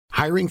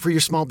Hiring for your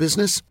small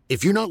business?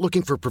 If you're not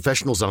looking for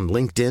professionals on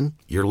LinkedIn,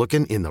 you're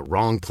looking in the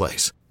wrong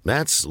place.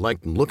 That's like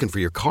looking for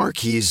your car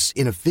keys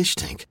in a fish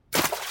tank.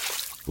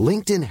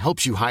 LinkedIn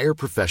helps you hire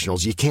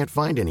professionals you can't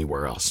find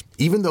anywhere else,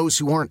 even those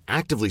who aren't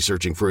actively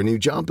searching for a new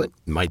job but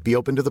might be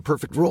open to the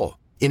perfect role.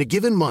 In a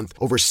given month,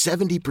 over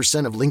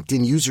 70% of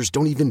LinkedIn users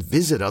don't even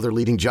visit other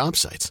leading job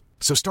sites.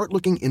 So start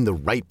looking in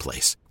the right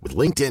place. With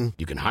LinkedIn,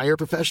 you can hire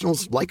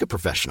professionals like a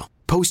professional.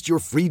 Post your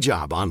free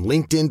job on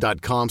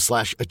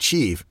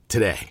linkedin.com/achieve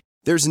today.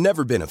 There's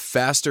never been a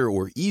faster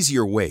or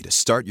easier way to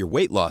start your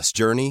weight loss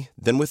journey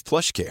than with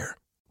PlushCare.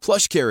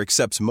 PlushCare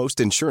accepts most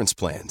insurance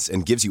plans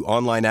and gives you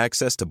online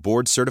access to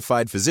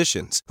board-certified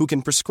physicians who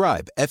can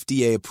prescribe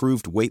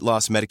FDA-approved weight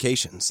loss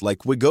medications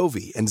like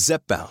Wegovy and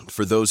Zepbound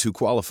for those who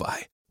qualify.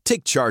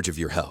 Take charge of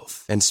your health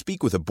and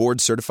speak with a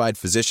board-certified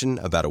physician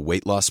about a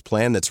weight loss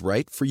plan that's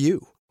right for you.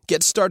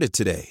 Get started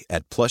today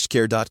at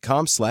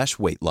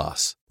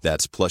plushcare.com/weightloss.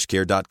 That's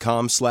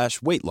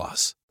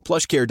plushcare.com/weightloss.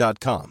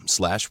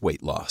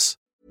 plushcare.com/weightloss.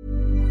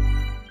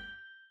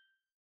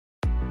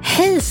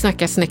 Hej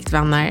Snacka snyggt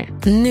vänner!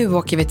 Nu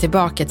åker vi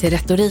tillbaka till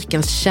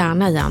retorikens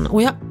kärna igen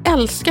och jag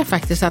älskar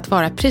faktiskt att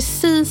vara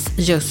precis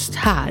just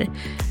här,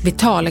 vid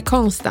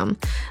talekonsten,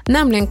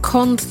 nämligen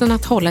konsten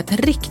att hålla ett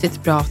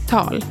riktigt bra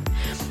tal.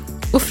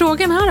 Och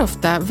frågan är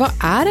ofta, vad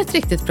är ett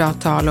riktigt bra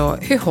tal och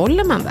hur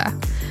håller man det?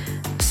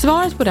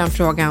 Svaret på den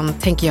frågan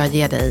tänker jag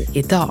ge dig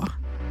idag.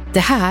 Det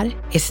här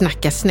är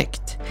Snacka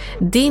snyggt,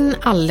 din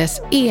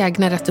alldeles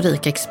egna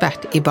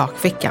retorikexpert i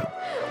bakfickan.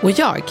 Och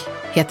jag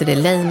heter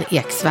Elaine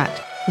Eksvärd.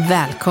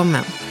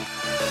 Välkommen!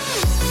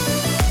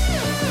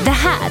 Det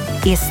här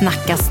är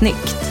Snacka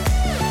snyggt.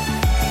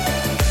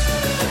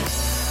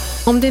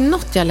 Om det är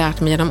något jag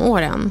lärt mig genom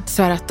åren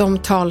så är att de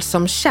tal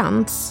som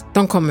känns,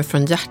 de kommer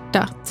från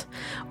hjärtat.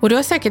 Och du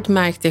har säkert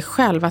märkt det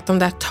själv att de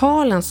där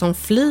talen som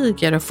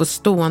flyger och får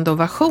stående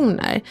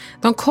ovationer,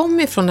 de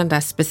kommer från den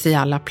där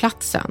speciella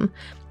platsen.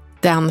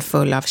 Den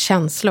full av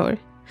känslor.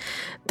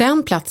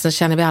 Den platsen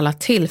känner vi alla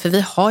till för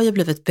vi har ju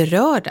blivit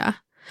berörda.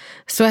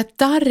 Så ett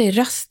darr i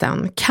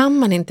rösten kan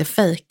man inte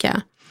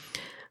fejka.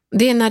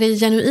 Det är när det är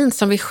genuint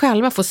som vi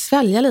själva får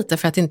svälja lite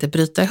för att inte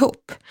bryta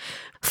ihop.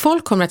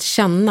 Folk kommer att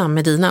känna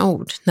med dina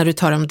ord när du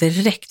tar dem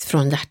direkt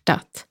från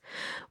hjärtat.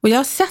 Och jag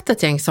har sett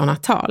ett gäng sådana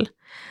tal.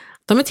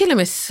 De är till och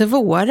med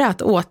svåra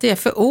att återge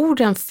för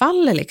orden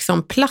faller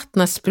liksom platt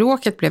när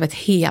språket blev ett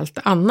helt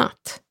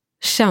annat.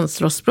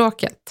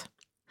 Känslospråket.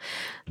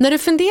 När du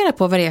funderar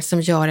på vad det är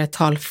som gör ett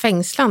tal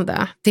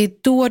fängslande, det är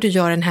då du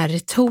gör den här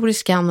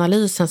retoriska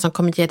analysen som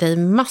kommer ge dig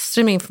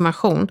massor med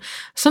information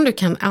som du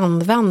kan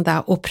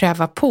använda och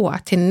pröva på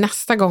till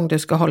nästa gång du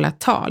ska hålla ett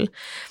tal.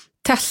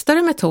 Testar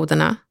du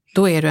metoderna,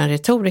 då är du en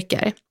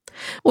retoriker.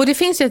 Och det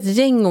finns ett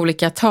gäng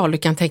olika tal du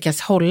kan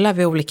tänkas hålla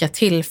vid olika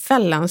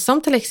tillfällen,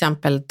 som till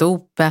exempel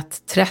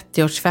dopet,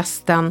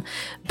 30-årsfesten,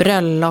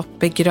 bröllop,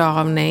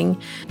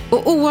 begravning.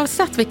 Och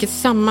oavsett vilket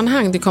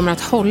sammanhang du kommer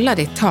att hålla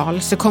ditt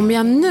tal så kommer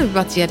jag nu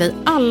att ge dig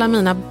alla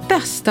mina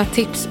bästa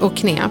tips och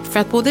knep för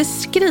att både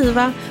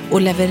skriva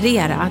och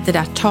leverera det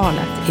där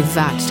talet i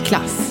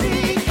världsklass.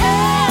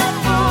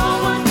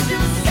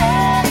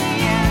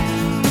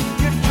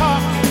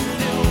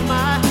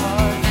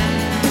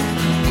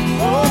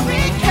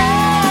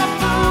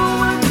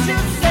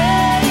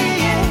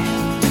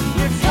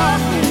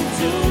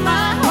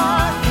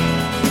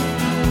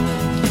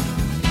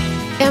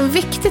 En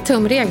viktig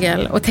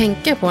tumregel att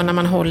tänka på när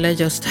man håller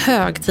just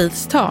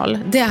högtidstal,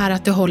 det är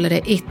att du håller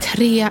det i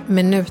 3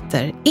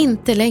 minuter,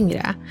 inte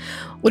längre.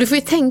 Och du får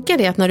ju tänka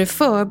dig att när du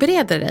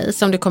förbereder dig,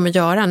 som du kommer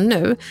göra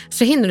nu,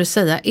 så hinner du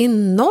säga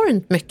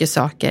enormt mycket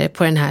saker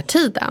på den här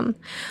tiden.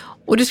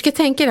 Och du ska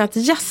tänka dig att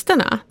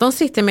gästerna, de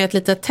sitter med ett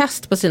litet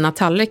test på sina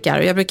tallrikar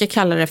och jag brukar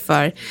kalla det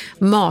för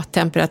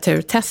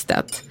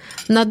mattemperaturtestet.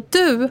 När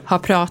du har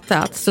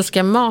pratat så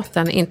ska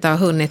maten inte ha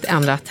hunnit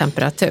ändra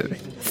temperatur.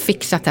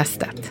 Fixa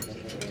testet.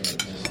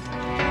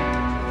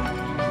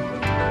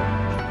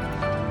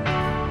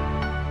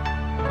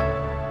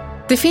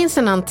 Det finns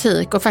en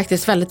antik och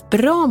faktiskt väldigt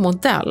bra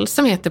modell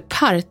som heter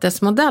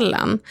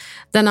Partes-modellen.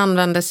 Den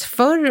användes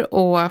förr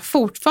och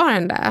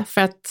fortfarande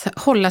för att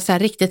hålla så här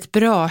riktigt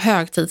bra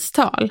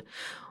högtidstal.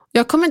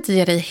 Jag kommer inte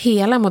ge dig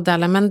hela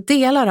modellen men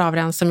delar av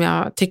den som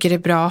jag tycker är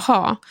bra att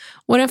ha.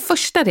 Och den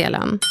första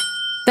delen,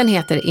 den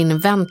heter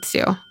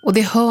inventio och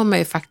det hör man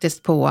ju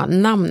faktiskt på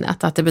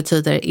namnet att det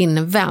betyder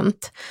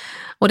invent.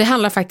 Och det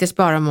handlar faktiskt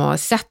bara om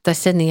att sätta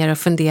sig ner och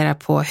fundera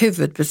på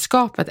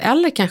huvudbudskapet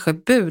eller kanske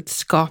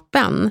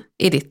budskapen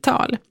i ditt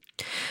tal.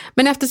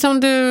 Men eftersom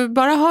du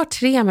bara har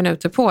 3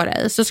 minuter på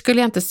dig så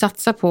skulle jag inte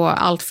satsa på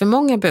allt för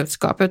många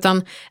budskap utan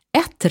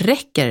ett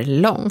räcker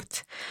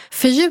långt.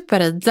 Fördjupa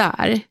dig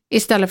där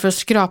istället för att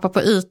skrapa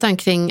på ytan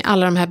kring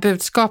alla de här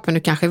budskapen du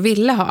kanske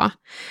ville ha.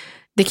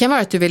 Det kan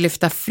vara att du vill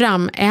lyfta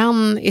fram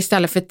en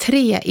istället för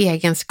 3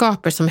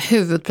 egenskaper som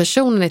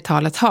huvudpersonen i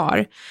talet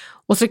har.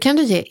 Och så kan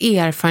du ge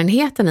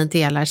erfarenheten i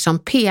delar som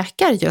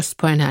pekar just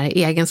på den här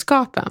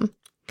egenskapen.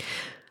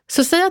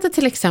 Så säg att det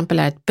till exempel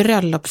är ett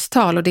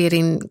bröllopstal och det är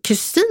din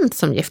kusin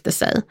som gifter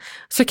sig,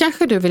 så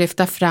kanske du vill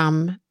lyfta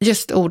fram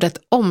just ordet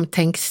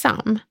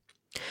omtänksam.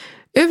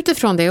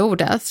 Utifrån det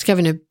ordet ska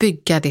vi nu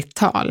bygga ditt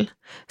tal.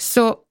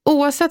 Så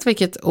oavsett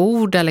vilket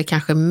ord eller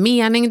kanske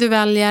mening du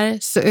väljer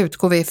så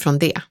utgår vi från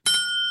det.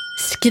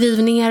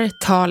 Skriv ner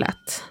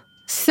talet.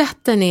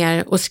 Sätt dig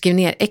ner och skriv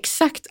ner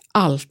exakt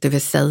allt du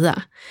vill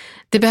säga.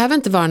 Det behöver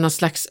inte vara någon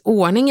slags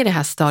ordning i det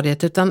här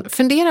stadiet, utan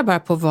fundera bara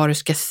på vad du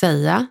ska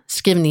säga,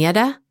 skriv ner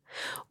det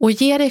och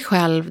ge dig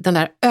själv den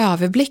där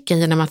överblicken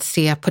genom att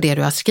se på det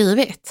du har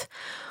skrivit.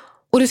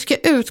 Och du ska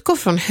utgå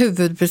från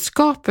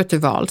huvudbudskapet du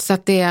valt så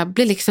att det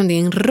blir liksom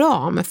din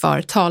ram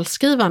för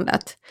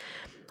talskrivandet.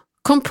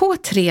 Kom på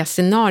 3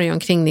 scenarion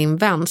kring din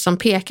vän som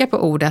pekar på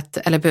ordet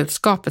eller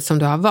budskapet som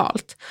du har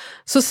valt.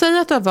 Så säg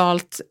att du har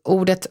valt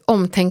ordet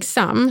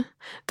omtänksam.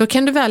 Då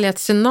kan du välja ett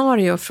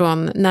scenario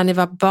från när ni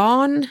var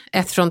barn,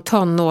 ett från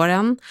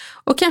tonåren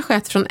och kanske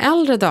ett från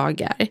äldre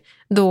dagar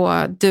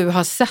då du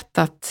har sett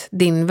att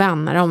din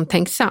vän är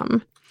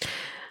omtänksam.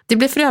 Det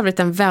blir för övrigt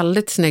en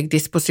väldigt snygg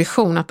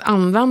disposition att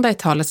använda i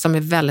talet som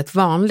är väldigt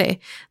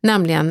vanlig,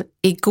 nämligen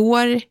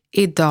igår,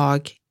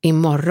 idag,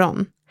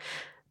 imorgon.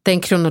 Den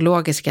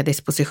kronologiska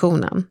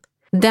dispositionen.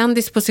 Den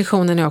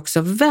dispositionen är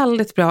också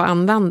väldigt bra att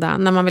använda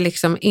när man vill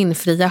liksom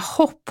infria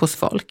hopp hos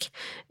folk.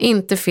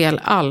 Inte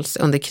fel alls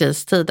under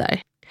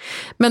kristider.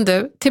 Men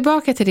du,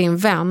 tillbaka till din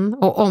vän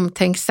och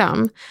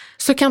omtänksam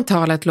så kan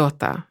talet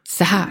låta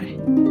så här.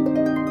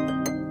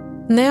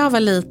 När jag var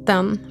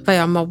liten var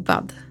jag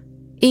mobbad.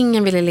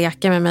 Ingen ville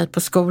leka med mig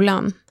på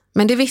skolan.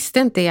 Men det visste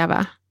inte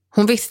Eva.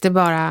 Hon visste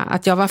bara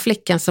att jag var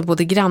flickan som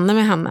bodde granne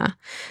med henne.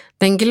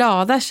 Den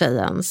glada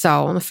tjejen,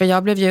 sa hon, för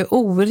jag blev ju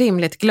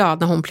orimligt glad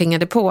när hon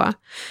plingade på.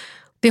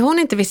 Det hon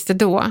inte visste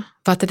då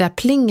var att det där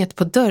plinget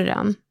på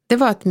dörren, det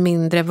var ett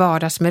mindre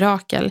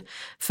vardagsmirakel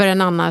för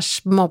en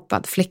annars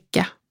mobbad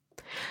flicka.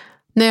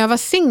 När jag var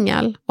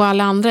singel och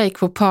alla andra gick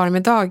på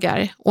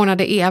parmiddagar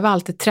ordnade Eva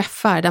alltid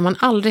träffar där man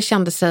aldrig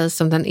kände sig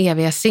som den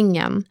eviga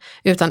singeln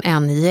utan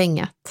en i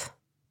gänget.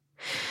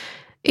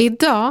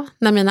 Idag,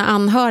 när mina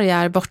anhöriga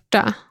är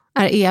borta,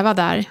 är Eva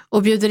där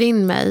och bjuder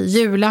in mig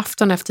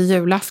julafton efter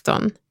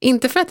julafton.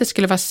 Inte för att det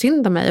skulle vara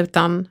synd om mig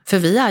utan för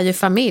vi är ju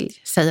familj,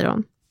 säger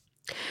hon.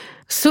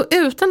 Så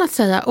utan att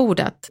säga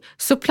ordet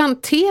så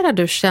planterar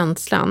du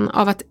känslan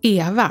av att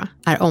Eva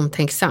är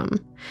omtänksam.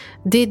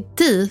 Det är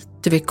dit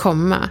du vill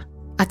komma.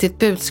 Att ditt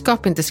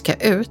budskap inte ska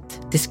ut,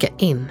 det ska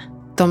in.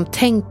 De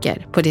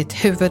tänker på ditt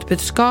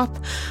huvudbudskap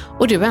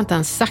och du har inte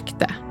ens sagt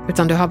det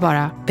utan du har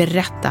bara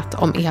berättat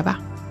om Eva.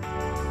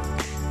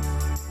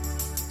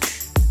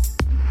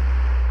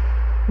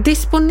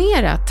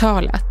 Disponera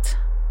talet.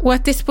 Och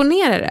att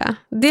disponera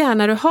det är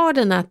när du har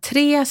dina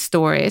 3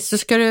 stories så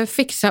ska du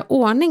fixa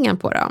ordningen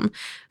på dem.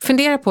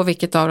 Fundera på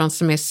vilket av dem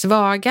som är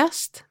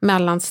svagast,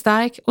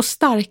 mellanstark och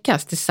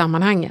starkast i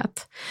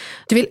sammanhanget.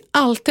 Du vill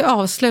alltid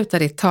avsluta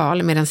ditt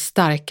tal med den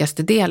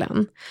starkaste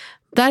delen.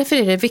 Därför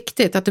är det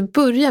viktigt att du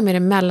börjar med det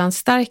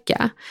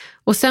mellanstarka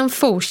och sen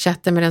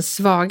fortsätter med den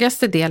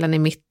svagaste delen i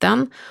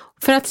mitten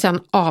för att sen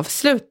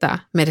avsluta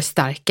med det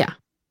starka.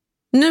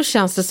 Nu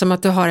känns det som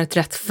att du har ett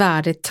rätt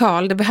färdigt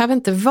tal. Det behöver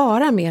inte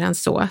vara mer än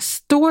så.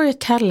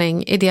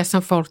 Storytelling är det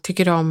som folk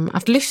tycker om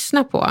att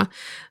lyssna på.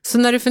 Så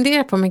när du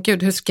funderar på, men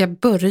gud, hur ska jag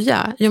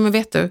börja? Jo, men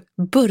vet du,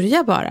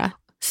 börja bara.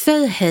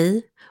 Säg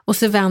hej och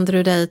så vänder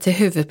du dig till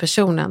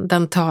huvudpersonen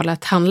den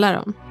talet handlar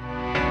om.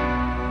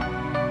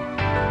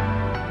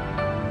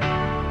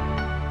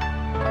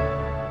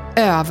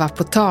 Öva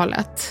på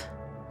talet.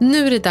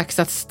 Nu är det dags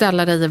att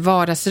ställa dig i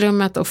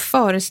vardagsrummet och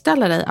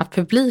föreställa dig att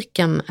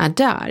publiken är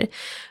där.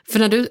 För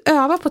när du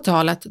övar på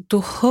talet,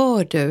 då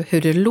hör du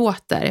hur det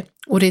låter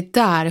och det är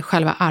där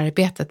själva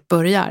arbetet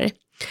börjar.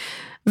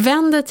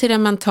 Vänd dig till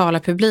den mentala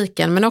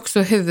publiken men också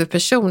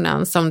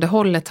huvudpersonen som du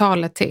håller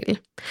talet till.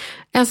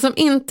 En som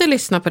inte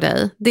lyssnar på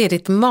dig, det är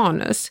ditt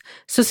manus.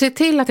 Så se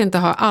till att inte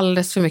ha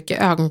alldeles för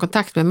mycket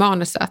ögonkontakt med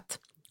manuset.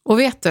 Och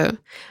vet du,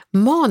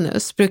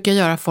 manus brukar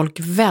göra folk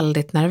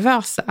väldigt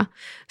nervösa.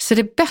 Så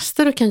det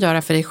bästa du kan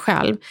göra för dig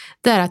själv,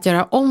 det är att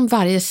göra om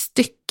varje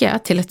stycke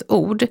till ett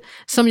ord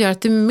som gör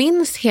att du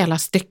minns hela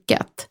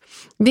stycket.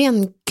 Det är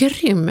en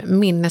grym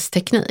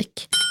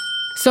minnesteknik.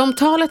 Så om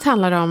talet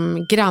handlar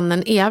om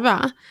grannen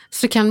Eva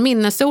så kan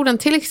minnesorden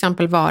till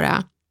exempel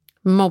vara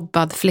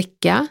mobbad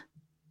flicka,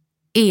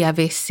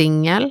 evig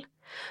singel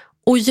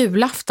och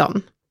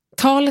julafton.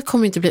 Talet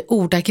kommer inte bli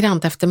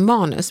ordagrant efter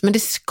manus, men det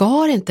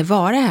ska inte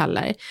vara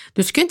heller.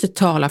 Du ska inte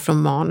tala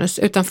från manus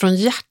utan från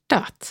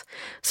hjärtat.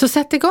 Så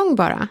sätt igång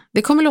bara.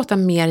 Det kommer låta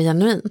mer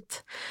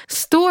genuint.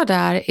 Stå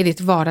där i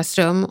ditt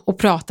vardagsrum och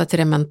prata till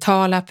den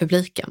mentala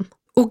publiken.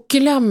 Och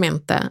glöm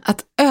inte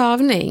att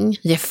övning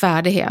ger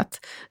färdighet.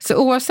 Så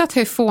oavsett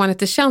hur fånigt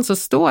det känns att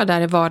stå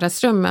där i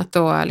vardagsrummet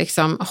och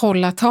liksom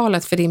hålla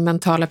talet för din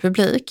mentala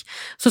publik,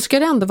 så ska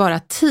det ändå vara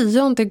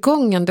 10:e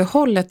gången du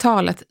håller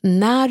talet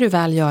när du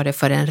väl gör det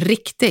för en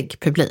riktig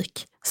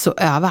publik. Så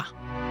öva!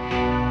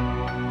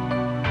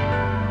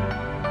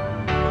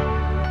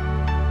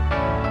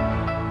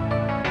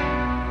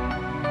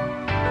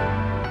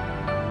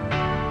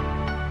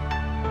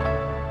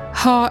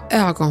 Ha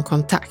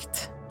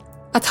ögonkontakt.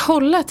 Att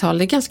hålla ett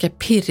tal är ganska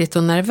pirrigt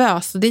och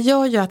nervöst och det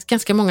gör ju att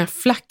ganska många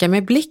flackar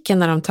med blicken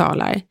när de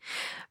talar.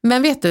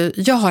 Men vet du,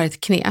 jag har ett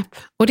knep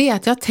och det är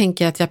att jag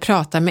tänker att jag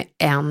pratar med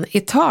en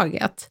i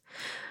taget.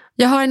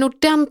 Jag har en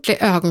ordentlig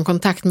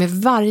ögonkontakt med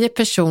varje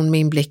person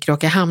min blick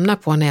råkar hamna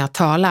på när jag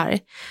talar.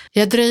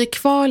 Jag dröjer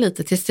kvar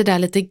lite tills det där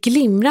lite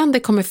glimrande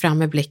kommer fram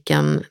med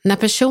blicken när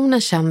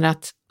personen känner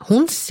att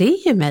hon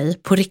ser ju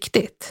mig på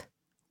riktigt.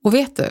 Och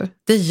vet du,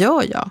 det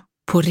gör jag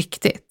på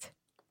riktigt.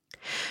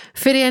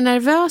 För er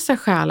nervösa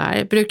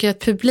själar brukar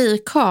ett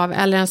publikhav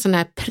eller en sån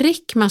här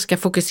prick man ska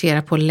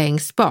fokusera på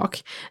längst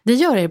bak, det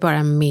gör er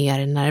bara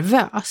mer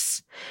nervös.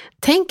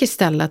 Tänk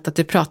istället att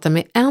du pratar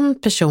med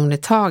en person i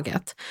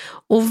taget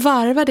och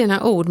varva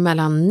dina ord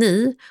mellan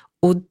ni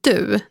och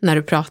du när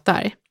du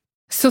pratar.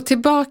 Så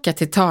tillbaka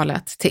till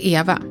talet till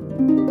Eva.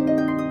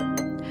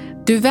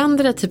 Du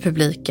vänder dig till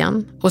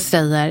publiken och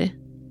säger: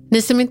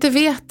 ni som inte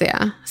vet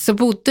det, så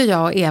bodde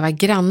jag och Eva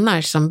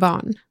grannar som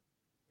barn.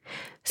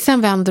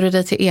 Sen vänder du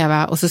dig till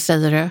Eva och så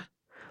säger du: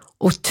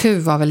 och tu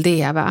var väl det,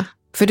 Eva,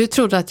 för du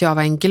trodde att jag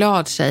var en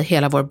glad tjej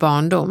hela vår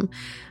barndom.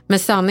 Men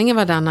sanningen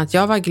var den att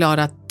jag var glad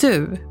att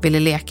du ville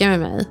leka med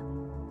mig.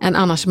 En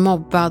annars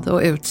mobbad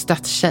och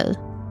utstött tjej.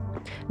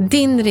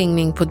 Din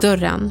ringning på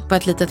dörren var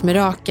ett litet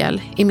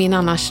mirakel i min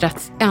annars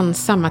rätt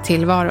ensamma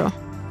tillvaro.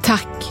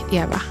 Tack,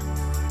 Eva.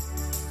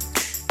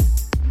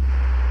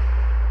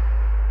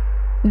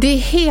 Det är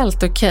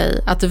helt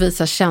okej att du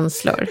visar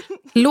känslor.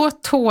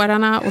 Låt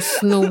tårarna och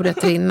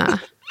snoret rinna.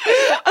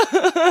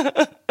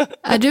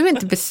 Är du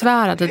inte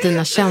besvärad av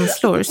dina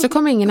känslor så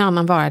kommer ingen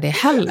annan vara det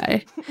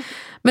heller.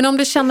 Men om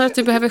du känner att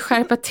du behöver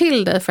skärpa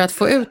till dig för att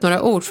få ut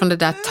några ord från det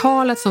där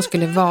talet som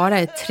skulle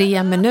vara i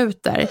 3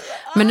 minuter,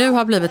 men nu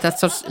har blivit ett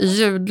sorts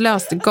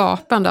ljudlöst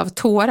gapande av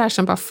tårar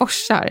som bara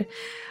forsar,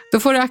 då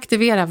får du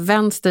aktivera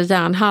vänster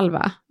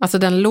hjärnhalva, alltså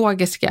den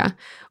logiska,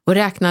 och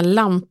räkna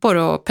lampor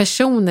och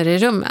personer i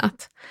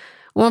rummet.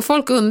 Och om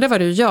folk undrar vad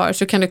du gör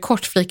så kan du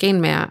kort flika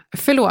in med: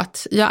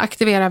 förlåt, jag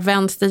aktiverar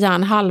vänster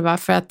hjärnhalva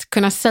för att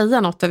kunna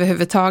säga något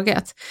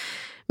överhuvudtaget.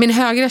 Min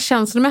högra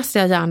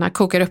känslomässiga hjärna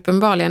kokar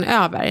uppenbarligen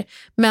över,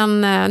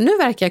 men nu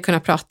verkar jag kunna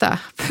prata.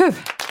 Puh.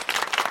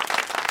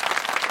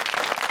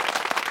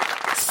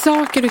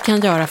 Saker du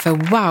kan göra för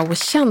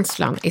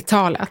wow-känslan i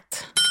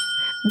talet.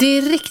 Det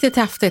är riktigt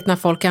häftigt när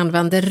folk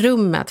använder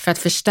rummet för att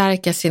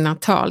förstärka sina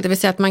tal. Det vill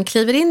säga att man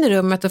kliver in i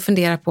rummet och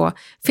funderar på: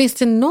 finns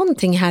det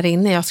någonting här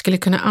inne jag skulle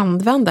kunna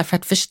använda för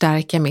att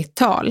förstärka mitt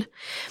tal?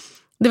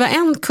 Det var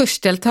en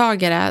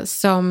kursdeltagare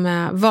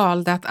som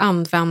valde att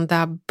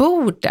använda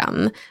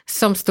borden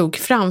som stod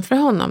framför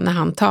honom när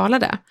han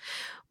talade.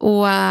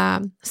 Och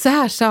så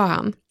här sa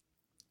han: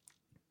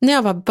 när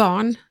jag var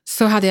barn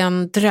så hade jag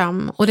en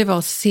dröm och det var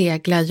att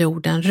segla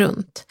jorden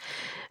runt.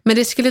 Men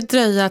det skulle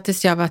dröja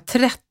tills jag var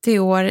 30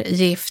 år,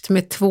 gift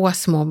med 2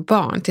 små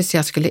barn, tills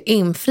jag skulle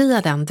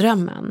infria den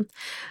drömmen.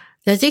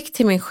 Jag gick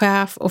till min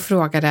chef och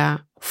frågade: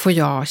 får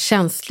jag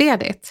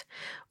tjänstledigt?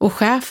 Och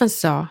chefen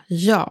sa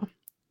ja.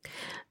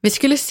 Vi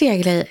skulle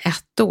segla i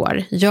 1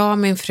 år, jag,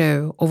 min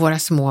fru och våra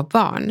små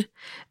barn.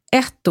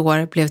 1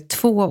 år blev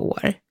 2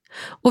 år.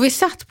 Och vi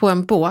satt på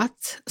en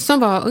båt som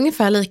var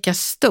ungefär lika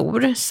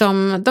stor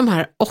som de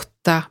här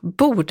 8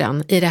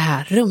 borden i det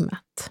här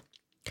rummet.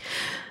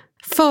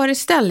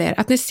 Föreställ er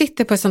att ni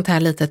sitter på ett sånt här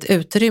litet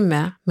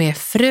utrymme med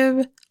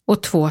fru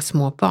och 2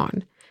 små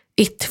barn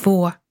i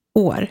 2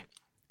 år.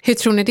 Hur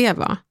tror ni det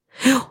var?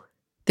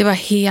 Det var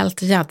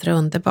helt jädra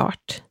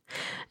underbart.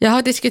 Jag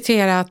har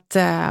diskuterat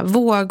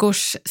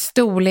vågors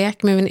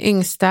storlek med min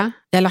yngsta.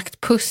 Jag har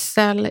lagt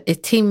pussel i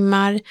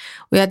timmar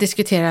och jag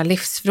diskuterar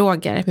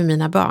livsfrågor med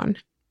mina barn.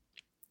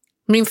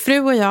 Min fru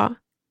och jag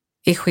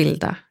är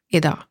skilda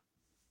idag.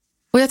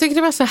 Och jag tycker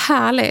det var så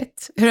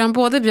härligt hur han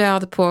både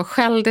bjöd på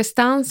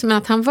självdistans, men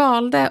att han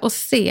valde att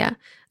se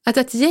att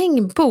ett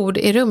gäng bord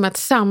i rummet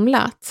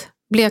samlat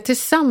blev till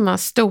samma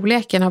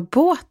storleken av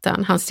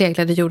båten han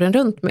seglade jorden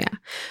runt med.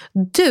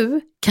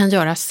 Du kan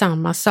göra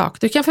samma sak.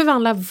 Du kan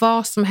förvandla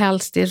vad som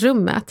helst i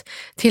rummet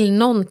till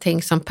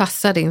någonting som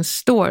passar din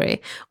story,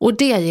 och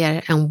det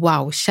ger en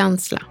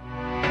wow-känsla.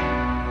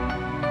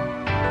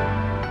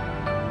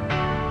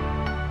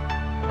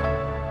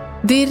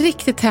 Det är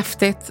riktigt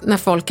häftigt när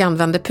folk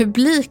använder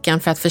publiken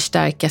för att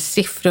förstärka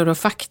siffror och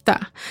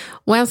fakta.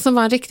 Och en som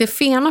var en riktig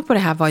fena på det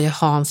här var ju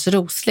Hans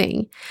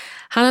Rosling.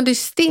 Han hade ju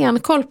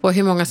stenkoll på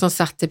hur många som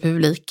satt i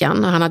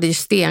publiken och han hade ju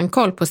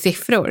stenkoll på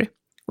siffror.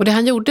 Och det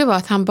han gjorde var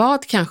att han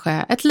bad kanske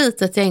ett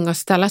litet gäng att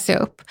ställa sig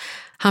upp.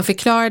 Han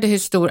förklarade hur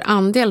stor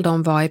andel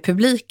de var i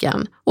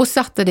publiken och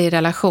satte det i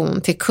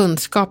relation till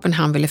kunskapen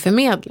han ville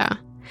förmedla.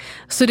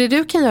 Så det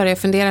du kan göra är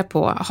att fundera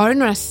på: har du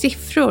några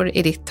siffror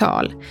i ditt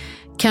tal?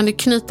 Kan du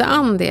knyta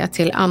an det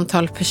till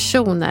antal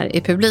personer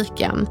i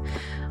publiken?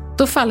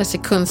 Då faller sig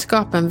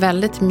kunskapen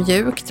väldigt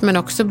mjukt men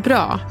också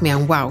bra med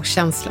en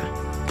wow-känsla.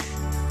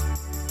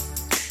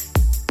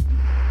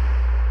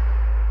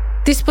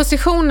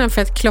 Dispositionen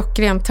för ett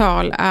klockrent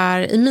tal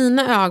är i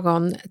mina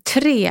ögon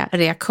 3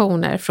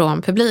 reaktioner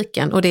från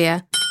publiken, och det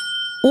är: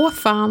 åh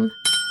fan,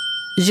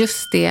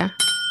 just det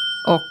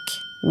och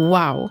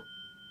wow.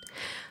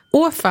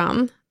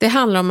 Ofan, det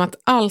handlar om att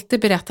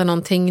alltid berätta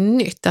någonting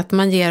nytt, att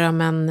man ger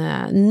dem en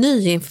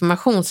ny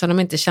information som de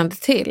inte kände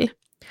till.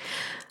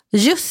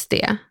 Just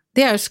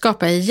det är att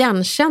skapa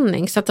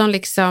igenkänning så att de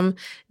liksom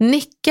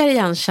nickar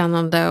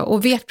igenkännande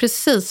och vet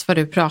precis vad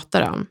du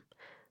pratar om.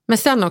 Men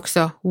sen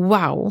också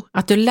wow,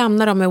 att du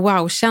lämnar dem med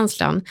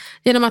wow-känslan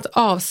genom att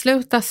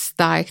avsluta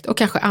starkt och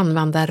kanske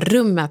använda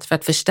rummet för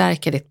att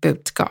förstärka ditt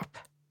budskap.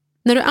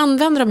 När du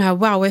använder de här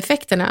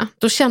wow-effekterna,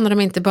 då känner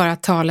de inte bara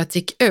att talet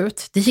gick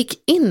ut, det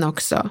gick in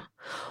också.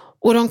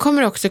 Och de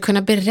kommer också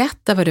kunna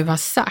berätta vad du har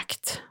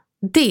sagt.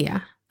 Det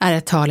är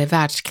ett tal i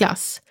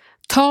världsklass.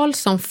 Tal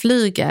som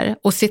flyger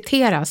och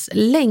citeras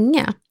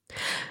länge.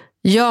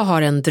 Jag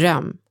har en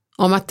dröm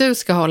om att du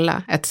ska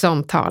hålla ett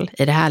sånt tal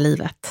i det här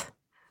livet.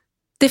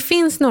 Det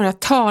finns några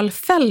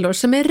talfällor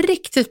som är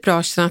riktigt bra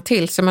att känna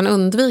till så man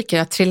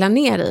undviker att trilla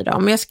ner i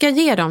dem. Jag ska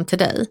ge dem till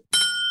dig.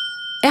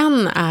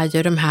 En är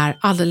ju de här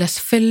alldeles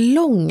för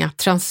långa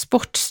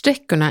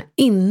transportsträckorna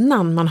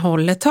innan man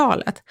håller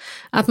talet.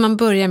 Att man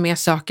börjar med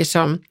saker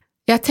som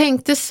jag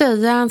tänkte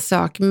säga en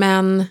sak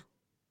men...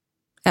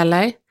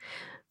 Eller?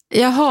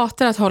 Jag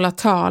hatar att hålla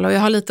tal och jag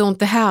har lite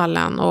ont i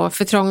hälen och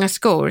för trånga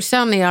skor.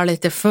 Sen är jag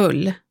lite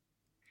full.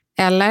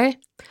 Eller?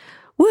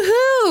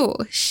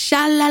 Woohoo!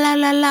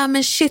 Tjalalala,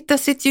 men shit, där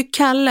sitter ju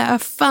Kalle.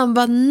 Fan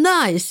vad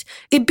nice!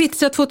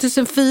 Ibiza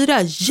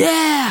 2004,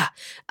 yeah!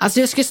 Alltså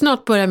jag ska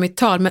snart börja mitt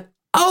tal men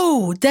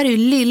där är ju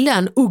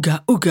lillen.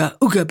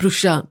 Ugga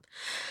brorsan.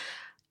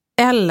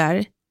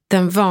 Eller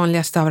den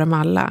vanligaste av dem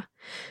alla.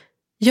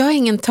 Jag är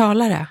ingen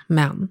talare,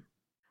 men...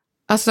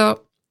 Alltså,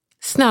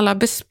 snälla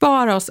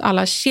bespara oss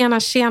alla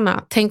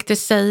tjena, tänkte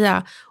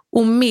säga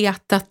och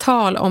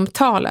metatal om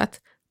talet.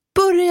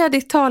 Börja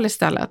ditt tal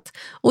istället.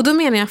 Och då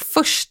menar jag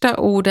första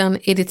orden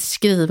i ditt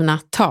skrivna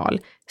tal.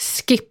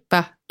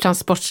 Skippa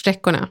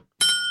transportsträckorna.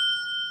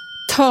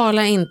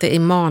 Tala inte i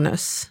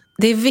manus.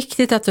 Det är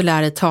viktigt att du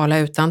lär dig tala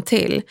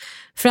utantill.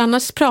 För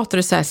annars pratar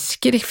du så här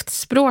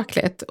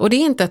skriftspråkligt. Och det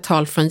är inte ett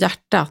tal från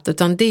hjärtat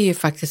utan det är ju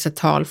faktiskt ett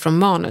tal från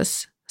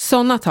manus.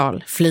 Sådana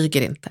tal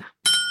flyger inte.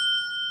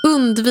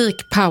 Undvik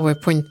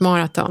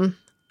PowerPoint-maraton.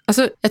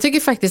 Alltså, jag tycker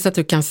faktiskt att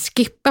du kan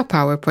skippa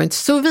PowerPoint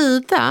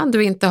såvida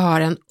du inte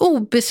har en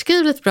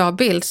obeskrivligt bra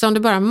bild som du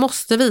bara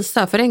måste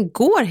visa för den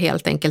går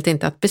helt enkelt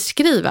inte att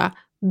beskriva.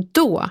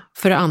 Då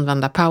får du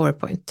använda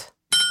PowerPoint.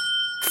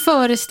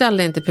 Föreställ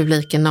dig inte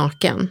publiken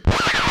naken.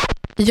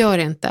 Gör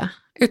inte.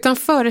 Utan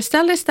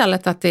föreställ dig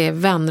istället att det är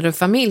vänner och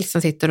familj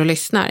som sitter och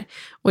lyssnar.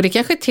 Och det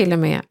kanske till och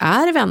med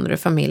är vänner och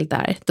familj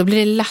där. Då blir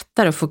det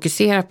lättare att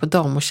fokusera på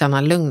dem och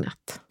känna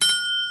lugnet.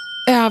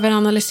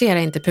 Överanalysera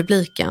inte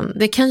publiken.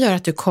 Det kan göra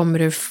att du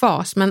kommer ur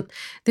fas, men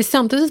det är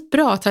samtidigt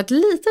bra att ha ett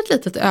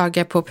litet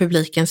öga på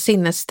publikens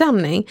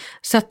sinnesstämning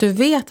så att du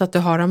vet att du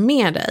har dem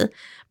med dig.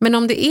 Men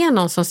om det är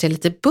någon som ser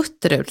lite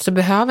butter ut så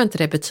behöver inte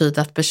det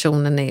betyda att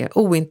personen är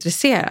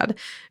ointresserad,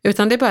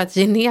 utan det är bara ett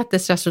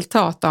genetiskt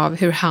resultat av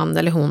hur han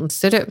eller hon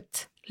ser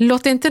ut.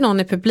 Låt inte någon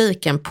i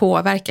publiken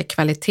påverka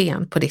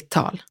kvaliteten på ditt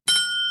tal.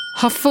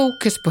 Ha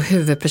fokus på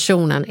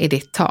huvudpersonen i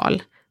ditt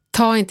tal.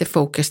 Ta inte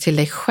fokus till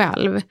dig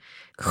själv.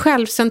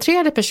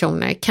 Självcentrerade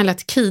personer kan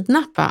lätt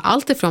kidnappa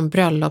allt ifrån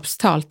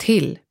bröllopstal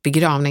till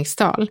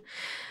begravningstal.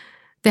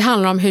 Det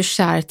handlar om hur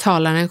kär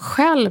talaren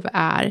själv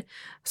är,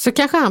 så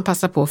kanske han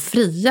passar på att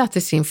fria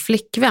till sin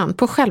flickvän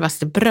på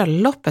självaste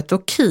bröllopet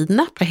och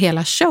kidnappa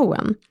hela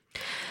showen.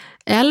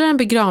 Eller en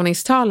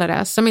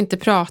begravningstalare som inte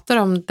pratar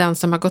om den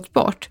som har gått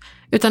bort,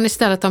 utan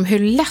istället om hur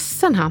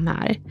ledsen han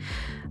är.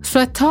 Så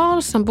ett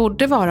tal som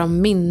borde vara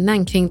om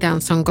minnen kring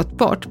den som gått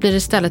bort blir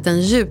istället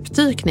en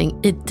djupdykning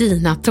i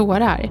dina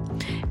tårar.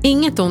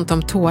 Inget ont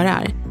om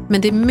tårar,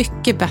 men det är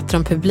mycket bättre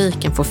om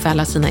publiken får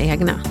fälla sina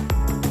egna.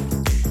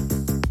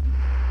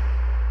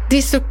 Det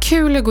är så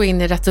kul att gå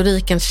in i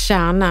retorikens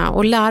kärna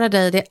och lära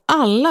dig det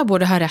alla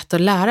borde ha rätt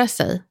att lära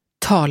sig,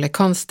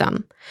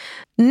 talekonsten.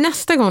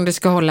 Nästa gång du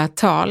ska hålla ett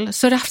tal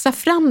så rafsa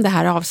fram det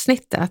här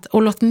avsnittet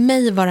och låt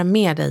mig vara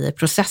med dig i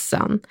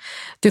processen.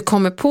 Du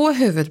kommer på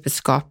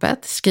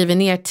huvudbudskapet, skriver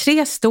ner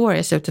 3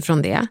 stories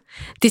utifrån det,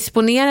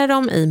 disponerar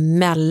dem i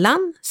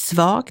mellan,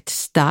 svagt,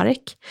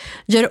 stark,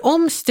 gör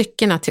om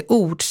styckena till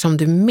ord som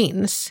du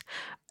minns,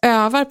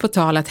 övar på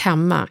talet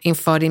hemma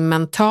inför din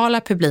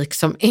mentala publik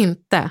som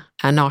inte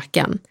är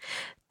naken.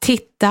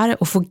 Tittar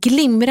och får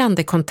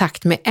glimrande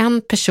kontakt med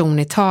en person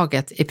i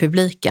taget i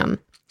publiken.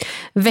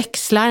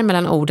 Växlar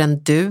mellan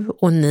orden du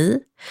och ni.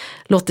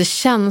 Låter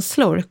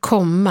känslor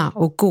komma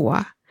och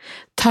gå.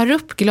 Tar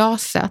upp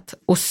glaset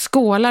och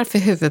skålar för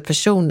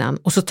huvudpersonen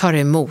och så tar du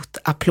emot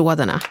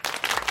applåderna.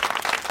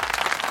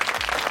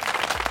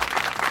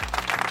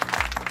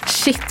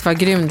 Shit vad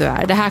grym du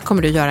är. Det här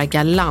kommer du göra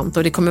galant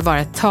och det kommer vara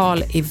ett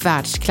tal i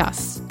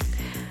världsklass.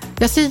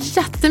 Jag ser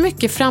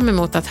jättemycket fram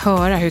emot att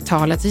höra hur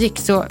talet gick,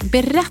 så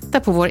berätta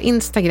på vår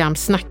Instagram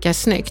Snacka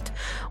snyggt.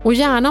 Och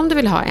gärna om du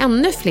vill ha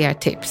ännu fler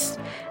tips.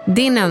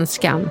 Din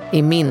önskan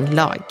är min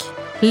lag.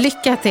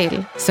 Lycka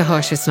till, så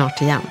hörs vi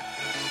snart igen.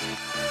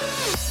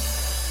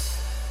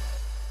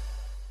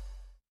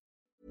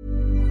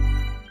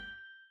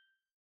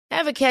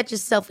 Ever Ever catch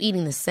yourself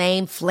eating the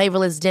same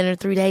flavorless dinner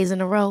 3 days in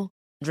a row?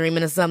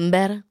 Dreaming of something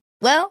better?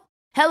 Well,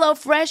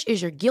 HelloFresh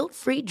is your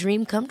guilt-free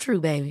dream come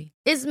true, baby.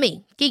 It's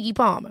me, Keke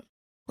Palmer.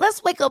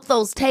 Let's wake up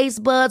those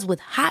taste buds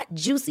with hot,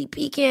 juicy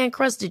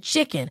pecan-crusted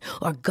chicken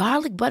or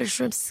garlic butter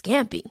shrimp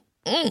scampi.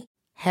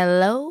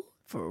 Hello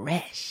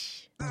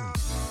Fresh.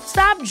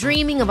 Stop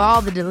dreaming of all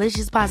the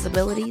delicious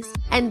possibilities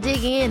and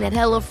dig in at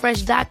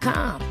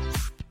HelloFresh.com.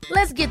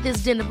 Let's get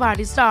this dinner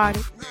party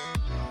started.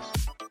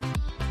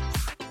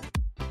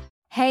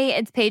 Hey,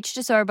 it's Paige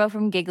DeSorbo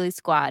from Giggly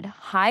Squad.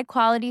 High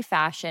quality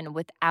fashion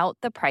without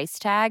the price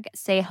tag.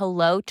 Say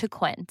hello to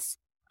Quince.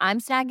 I'm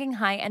snagging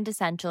high-end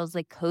essentials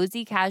like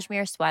cozy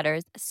cashmere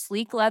sweaters,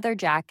 sleek leather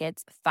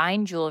jackets,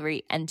 fine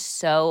jewelry, and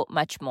so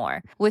much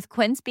more. With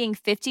Quince being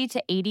 50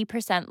 to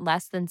 80%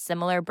 less than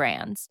similar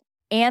brands.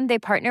 And they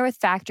partner with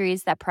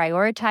factories that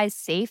prioritize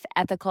safe,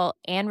 ethical,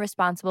 and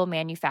responsible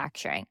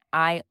manufacturing.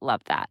 I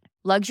love that.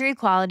 Luxury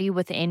quality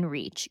within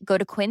reach. Go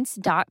to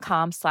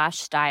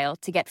quince.com/style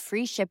to get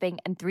free shipping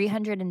and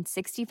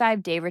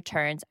 365-day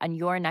returns on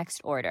your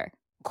next order.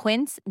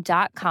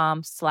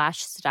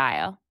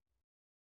 Quince.com/style.